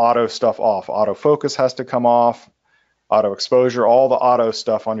all auto stuff off. Autofocus has to come off. Auto exposure, all the auto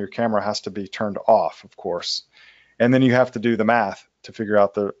stuff on your camera has to be turned off, of course. And then you have to do the math to figure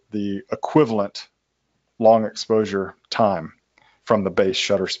out the equivalent long exposure time from the base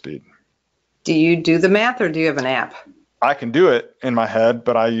shutter speed. Do you do the math, or do you have an app? I can do it in my head,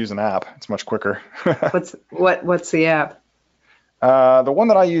 but I use an app. It's much quicker. What's the app? The one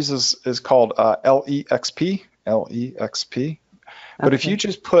that I use is called LEXP. But if you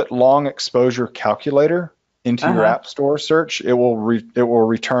just put long exposure calculator into your app store search, it will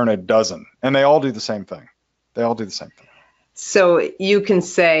return a dozen, and they all do the same thing. They all do the same thing. So you can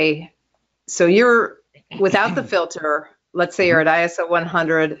say, so you're without the filter. Let's say you're at ISO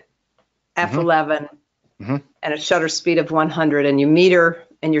 100, f11, and a shutter speed of 100, and you meter,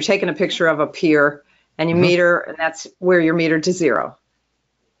 and you're taking a picture of a pier, and you meter, and that's where you're metered to 0.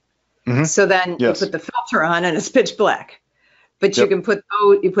 So then you put the filter on, and it's pitch black. But you can put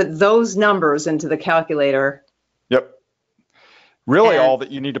those numbers into the calculator. Yep. Really, all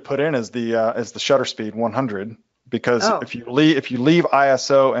that you need to put in is the shutter speed 100, because if you leave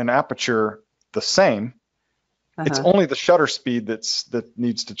ISO and aperture the same, it's only the shutter speed that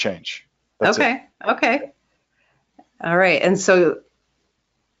needs to change. That's it. Okay. All right. And so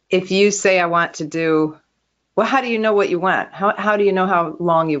if you say I want to do, well, how do you know what you want? How do you know how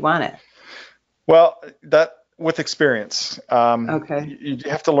long you want it? Well, that with experience. You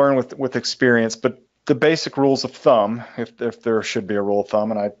have to learn with experience, but the basic rules of thumb, if there should be a rule of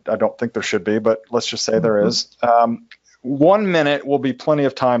thumb, and I don't think there should be, but let's just say there is. 1 minute will be plenty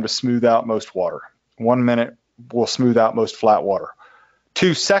of time to smooth out most water. 1 minute will smooth out most flat water.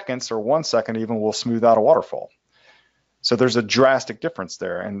 2 seconds or 1 second even will smooth out a waterfall. So there's a drastic difference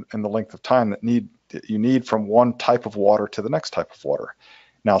there in the length of time that you need from one type of water to the next type of water.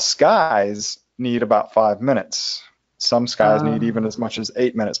 Now, skies need about 5 minutes. Some skies need even as much as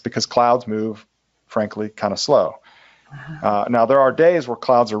 8 minutes, because clouds move, frankly, kind of slow. Now, there are days where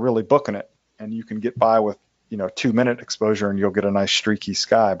clouds are really booking it, and you can get by with 2 minute exposure and you'll get a nice streaky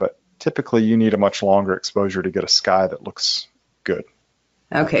sky, but typically you need a much longer exposure to get a sky that looks good.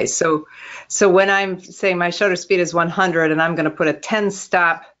 Okay, so when I'm saying my shutter speed is 100 and I'm going to put a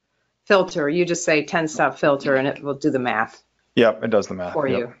 10-stop filter, you just say 10-stop filter and it will do the math. Yep, it does the math for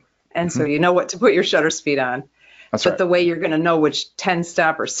you. And so you know what to put your shutter speed on. That's but right. The way you're going to know which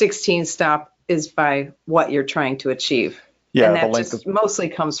 10-stop or 16-stop is by what you're trying to achieve. Yeah, and that just mostly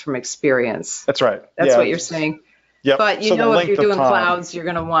comes from experience. That's right. That's what you're saying. Yep. But if you're doing clouds, you're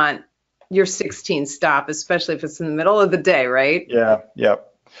going to want your 16-stop, especially if it's in the middle of the day, right? Yeah.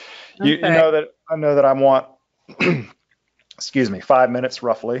 Yep. Okay. You know that I want, excuse me, 5 minutes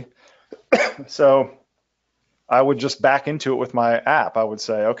roughly. So I would just back into it with my app. I would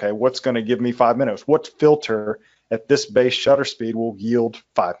say, okay, what's going to give me 5 minutes? What filter at this base shutter speed will yield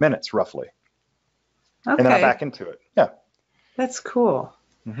 5 minutes roughly? Okay. And then I back into it. Yeah. That's cool.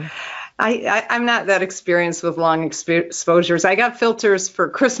 Mm-hmm. I'm not that experienced with long exposures. I got filters for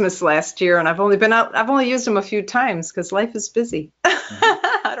Christmas last year, and I've only used them a few times because life is busy.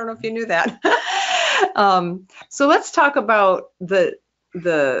 Mm-hmm. I don't know if you knew that. So let's talk about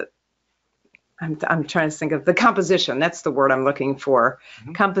I'm trying to think of the composition. That's the word I'm looking for.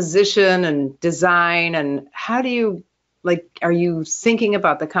 Mm-hmm. Composition and design, and how do you, are you thinking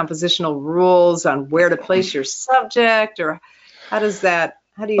about the compositional rules on where to place your subject, or how do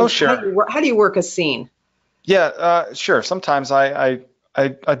you work a scene? Yeah, sure. Sometimes I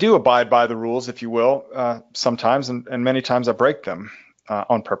do abide by the rules, if you will. Sometimes, and many times I break them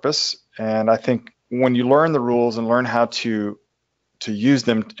on purpose. And I think when you learn the rules and learn how to use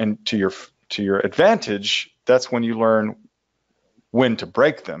them and to your advantage, that's when you learn when to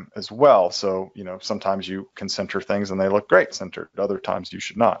break them as well. So, sometimes you can center things and they look great centered. Other times you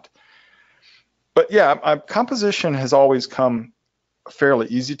should not. But yeah, composition has always come fairly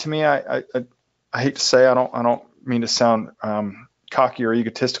easy to me. I hate to say, I don't mean to sound cocky or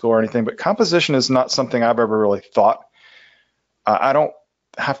egotistical or anything, but composition is not something I've ever really thought. I don't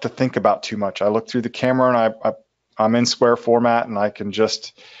have to think about too much. I look through the camera and I'm in square format, and I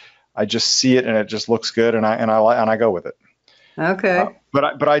just see it and it just looks good, and I go with it. Okay.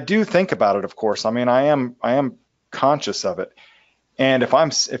 But I do think about it, of course. I mean, I am conscious of it. And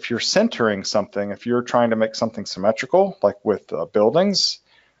if you're centering something, if you're trying to make something symmetrical, like with buildings,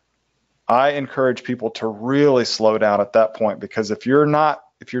 I encourage people to really slow down at that point, because if you're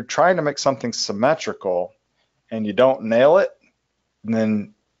trying to make something symmetrical and you don't nail it,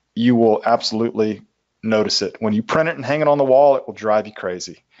 then you will absolutely notice it. When you print it and hang it on the wall, it will drive you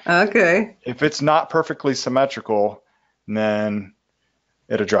crazy. Okay. If it's not perfectly symmetrical, then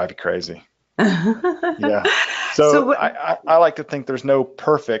it'll drive you crazy. Yeah. So I like to think there's no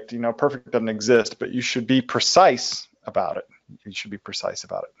perfect, perfect doesn't exist, but you should be precise about it. You should be precise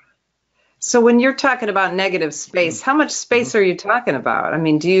about it. So when you're talking about negative space, how much space are you talking about? I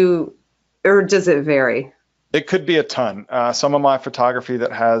mean, or does it vary? It could be a ton. Some of my photography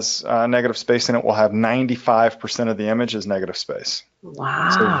that has negative space in it will have 95% of the image as negative space.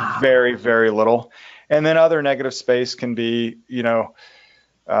 Wow. So very, very little. And then other negative space can be,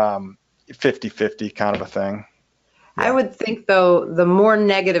 50-50 kind of a thing. Yeah. I would think, though, the more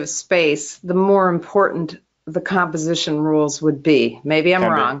negative space, the more important the composition rules would be. Maybe I'm Can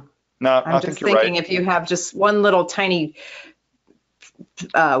be. wrong. No, I'm I just think you're thinking right. if you have just one little tiny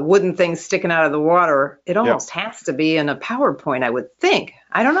wooden thing sticking out of the water, it Yep. almost has to be in a PowerPoint, I would think.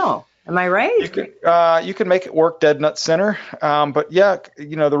 I don't know. Am I right? You could make it work dead nut center, but yeah,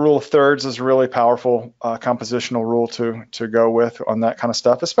 the rule of thirds is a really powerful compositional rule to go with on that kind of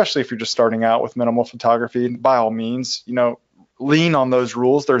stuff, especially if you're just starting out with minimal photography. By all means, lean on those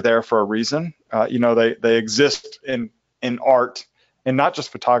rules. They're there for a reason. They exist in art, and not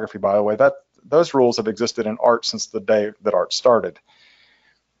just photography, by the way. Those rules have existed in art since the day that art started,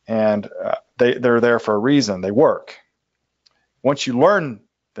 and they're there for a reason. They work. Once you learn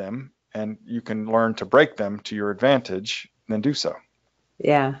them and you can learn to break them to your advantage, then do so.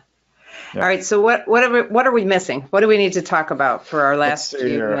 Yeah. All right. So what are we missing? What do we need to talk about for our last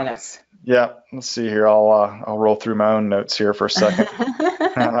few minutes? Yeah. Let's see here. I'll roll through my own notes here for a second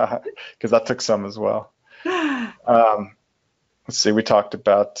because I took some as well. Let's see. We talked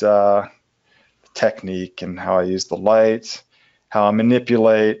about technique and how I use the light, how I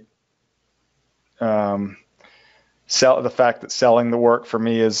manipulate. The fact that selling the work for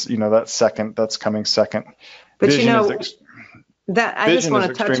me is, that's coming second. But I just want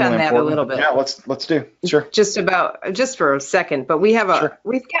to touch on that a little bit. Yeah, let's do. Sure. Just for a second, but we have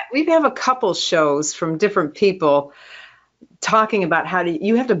a couple shows from different people talking about how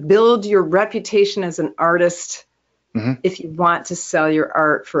you have to build your reputation as an artist if you want to sell your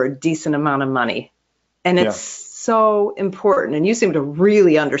art for a decent amount of money. And it's so important. And you seem to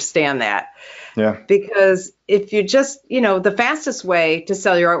really understand that. Yeah. Because if you just, the fastest way to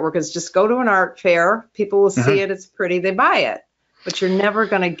sell your artwork is just go to an art fair. People will see it. It's pretty. They buy it. But you're never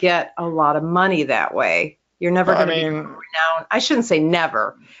going to get a lot of money that way. You're never going to be renowned. I shouldn't say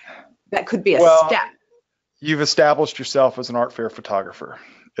never. That could be a step. You've established yourself as an art fair photographer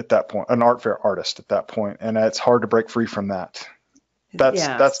at that point, an art fair artist at that point, and it's hard to break free from that.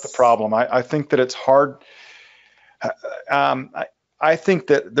 That's the problem. I think that it's hard. I think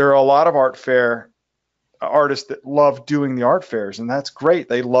that there are a lot of art fair artists that love doing the art fairs, and that's great.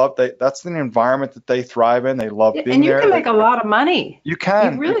 That's the environment that they thrive in. They love being there. And you can make a lot of money. You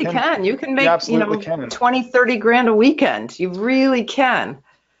can. You really can. You can make, can. 20, 30 grand a weekend. You really can.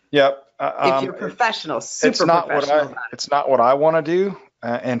 Yep. If you're professional, professional. It's not what I want to do.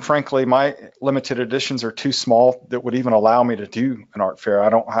 And frankly, my limited editions are too small that would even allow me to do an art fair.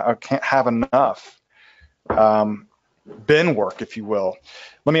 I can't have enough bin work, if you will.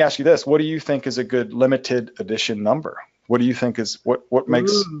 Let me ask you this: what do you think is a good limited edition number? What do you think is what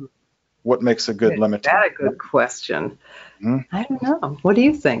makes a good limited? That's a good question. I don't know. What do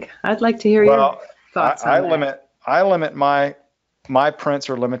you think? I'd like to hear your thoughts on that. I limit my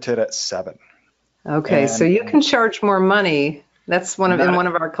prints are limited at 7. Okay, so you can charge more money. That's in one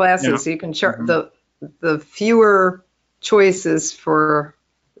of our classes. You can charge the fewer choices for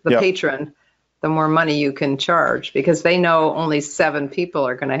the patron, the more money you can charge, because they know only 7 people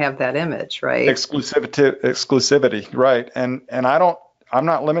are going to have that image, right? Exclusivity, right? And I'm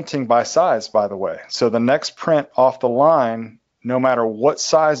not limiting by size, by the way. So the next print off the line, no matter what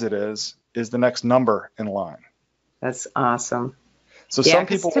size it is the next number in line. That's awesome. So some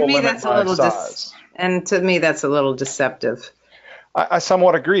people will limit by size. And to me, that's a little deceptive. I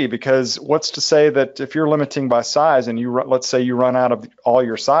somewhat agree, because what's to say that if you're limiting by size and let's say you run out of all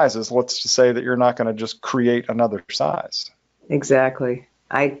your sizes, what's to say that you're not going to just create another size? Exactly.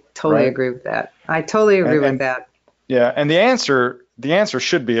 I totally agree with that. I totally agree with that. Yeah, and the answer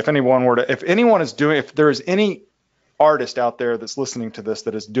should be, if there is any artist out there that's listening to this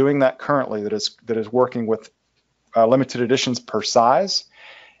that is doing that currently, that is working with limited editions per size,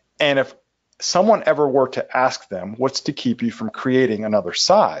 and if someone ever were to ask them what's to keep you from creating another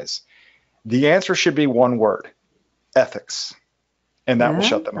size, the answer should be one word: ethics. And that will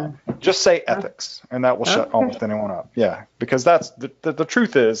shut them up. Just say ethics, and that will shut almost anyone up. Yeah, because that's the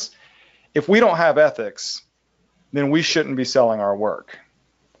truth is, if we don't have ethics, then we shouldn't be selling our work.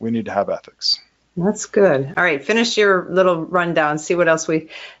 We need to have ethics. That's good. All right, finish your little rundown. See what else we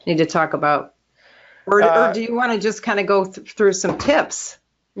need to talk about. Or do you want to just kind of go through some tips?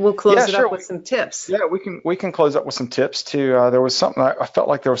 We'll close it up with some tips. Yeah, we can close up with some tips too. There was something I felt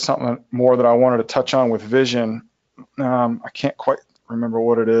like there was something more that I wanted to touch on with vision. I can't quite remember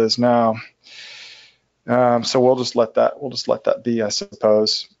what it is now. So we'll just let that be, I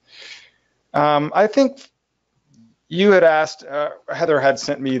suppose. I think you had asked, Heather had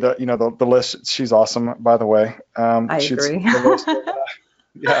sent me the list. She's awesome, by the way. I agree. Sent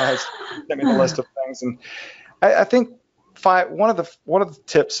me the list of things, and I think one of the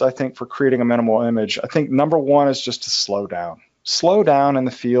tips, I think, for creating a minimal image, I think number one is just to slow down in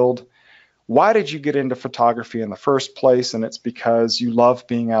the field. why did you get into photography in the first place? And it's because you love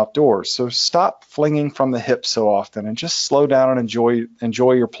being outdoors. So stop flinging from the hip so often and just slow down and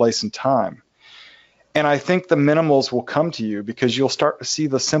enjoy your place and time. And I think the minimals will come to you because you'll start to see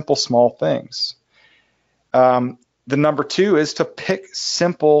the simple, small things. The number 2 is to pick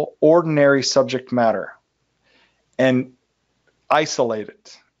simple, ordinary subject matter and isolate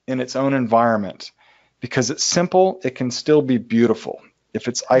it in its own environment. Because it's simple, it can still be beautiful if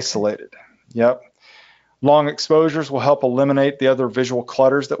it's isolated. Yep. Long exposures will help eliminate the other visual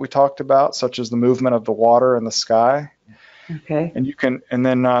clutters that we talked about, such as the movement of the water and the sky. Okay. And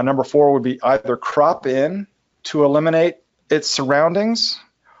then number 4 would be either crop in to eliminate its surroundings,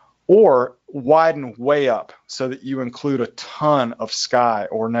 or widen way up so that you include a ton of sky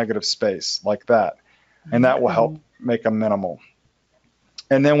or negative space like that. And that will help make a minimal.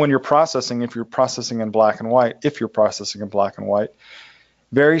 And then when you're processing, if you're processing in black and white,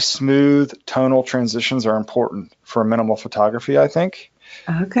 very smooth tonal transitions are important for minimal photography, I think.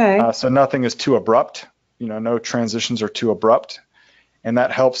 Okay. So nothing is too abrupt. No transitions are too abrupt. And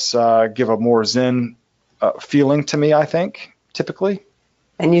that helps give a more zen feeling to me, I think, typically.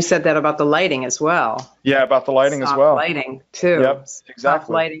 And you said that about the lighting as well. Yeah, about the lighting as well. Soft lighting, too. Yep, exactly. Soft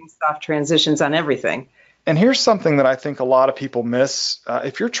lighting, soft transitions on everything. And here's something that I think a lot of people miss.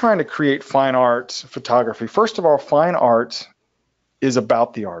 If you're trying to create fine art photography, first of all, fine art is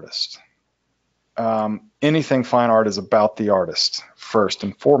about the artist. Anything fine art is about the artist, first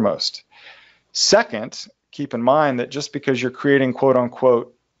and foremost. Second, keep in mind that just because you're creating quote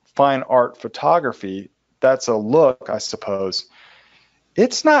unquote fine art photography, that's a look, I suppose.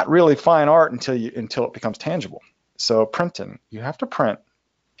 It's not really fine art until it becomes tangible. So printing, you have to print.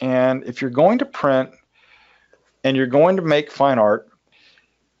 And if you're going to print and you're going to make fine art,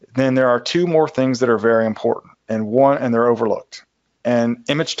 then there are 2 more things that are very important, and they're overlooked. And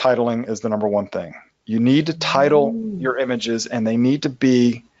image titling is the number 1 thing. You need to title your images, and they need to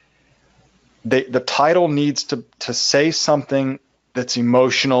be, the title needs to say something that's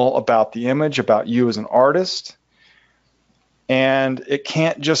emotional about the image, about you as an artist. And it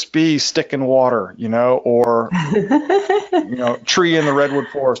can't just be stick in water, or tree in the redwood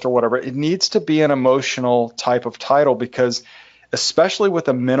forest or whatever. It needs to be an emotional type of title, because especially with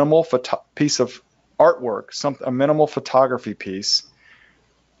a minimal piece of artwork, a minimal photography piece,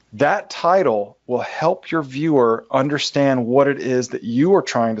 that title will help your viewer understand what it is that you are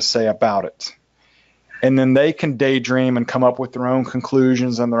trying to say about it. And then they can daydream and come up with their own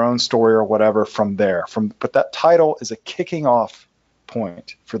conclusions and their own story or whatever from there. But that title is a kicking off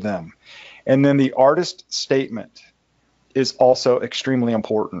point for them. And then the artist statement is also extremely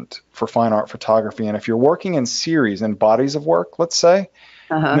important for fine art photography. And if you're working in series and bodies of work, let's say,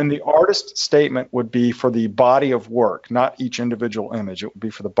 then the artist statement would be for the body of work, not each individual image. It would be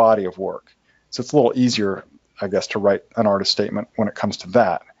for the body of work. So it's a little easier, I guess, to write an artist statement when it comes to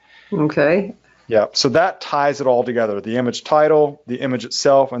that. Okay. Yeah, so that ties it all together. The image title, the image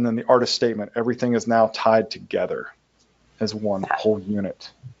itself, and then the artist statement. Everything is now tied together as one whole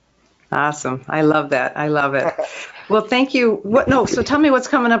unit. Awesome. I love that. I love it. Well, thank you. So tell me what's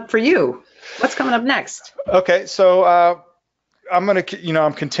coming up for you. What's coming up next? Okay, so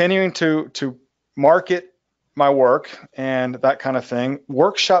I'm continuing to market my work and that kind of thing.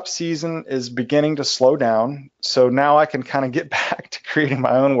 Workshop season is beginning to slow down, so now I can kind of get back to creating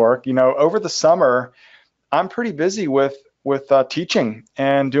my own work. Over the summer, I'm pretty busy with teaching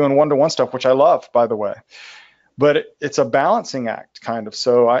and doing one-to-one stuff, which I love, by the way. But it's a balancing act, kind of.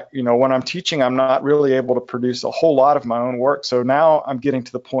 So when I'm teaching, I'm not really able to produce a whole lot of my own work. So now I'm getting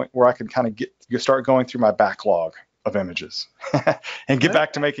to the point where I can kind of start going through my backlog of images and get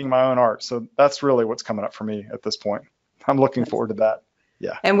back to making my own art. So that's really what's coming up for me at this point. I'm looking forward to that.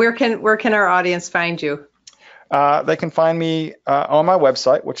 Yeah. And where can our audience find you? They can find me on my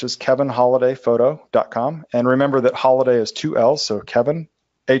website, which is kevinhollidayphoto.com. And remember that Holiday is 2 L's, so Kevin,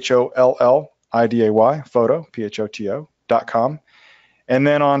 HOLLIDAY, photo, PHOTO.com. And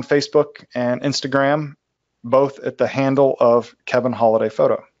then on Facebook and Instagram, both at the handle of Kevin Holliday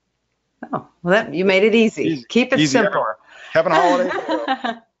Photo. Oh, well, you made it easy. Keep it simple. Everywhere. Kevin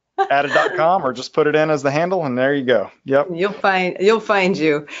Holliday. Add a .com or just put it in as the handle, and there you go. Yep. You'll find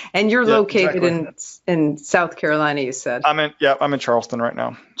you. And you're located in South Carolina, you said. I'm in Charleston right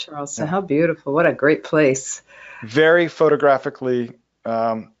now. Charleston, how beautiful! What a great place. Very photographically.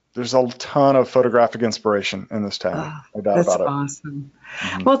 There's a ton of photographic inspiration in this town. No doubt about it. That's awesome.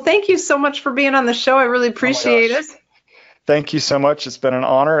 Mm-hmm. Well, thank you so much for being on the show. I really appreciate it. Thank you so much. It's been an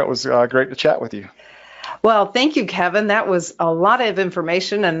honor. It was great to chat with you. Well, thank you, Kevin. That was a lot of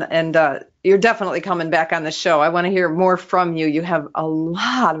information, and you're definitely coming back on the show. I want to hear more from you. You have a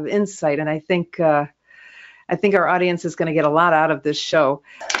lot of insight, and I think our audience is going to get a lot out of this show.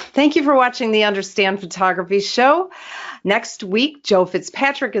 Thank you for watching the Understand Photography Show. Next week, Joe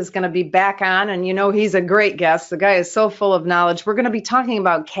Fitzpatrick is going to be back on, and you know he's a great guest. The guy is so full of knowledge. We're going to be talking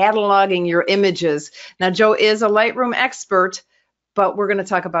about cataloging your images. Now, Joe is a Lightroom expert, but we're going to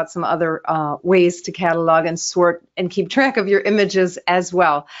talk about some other ways to catalog and sort and keep track of your images as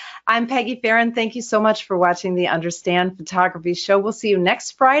well. I'm Peggy Farron. Thank you so much for watching the Understand Photography Show. We'll see you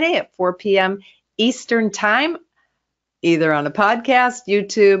next Friday at 4 p.m. Eastern Time, either on a podcast,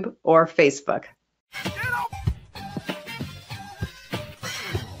 YouTube, or Facebook.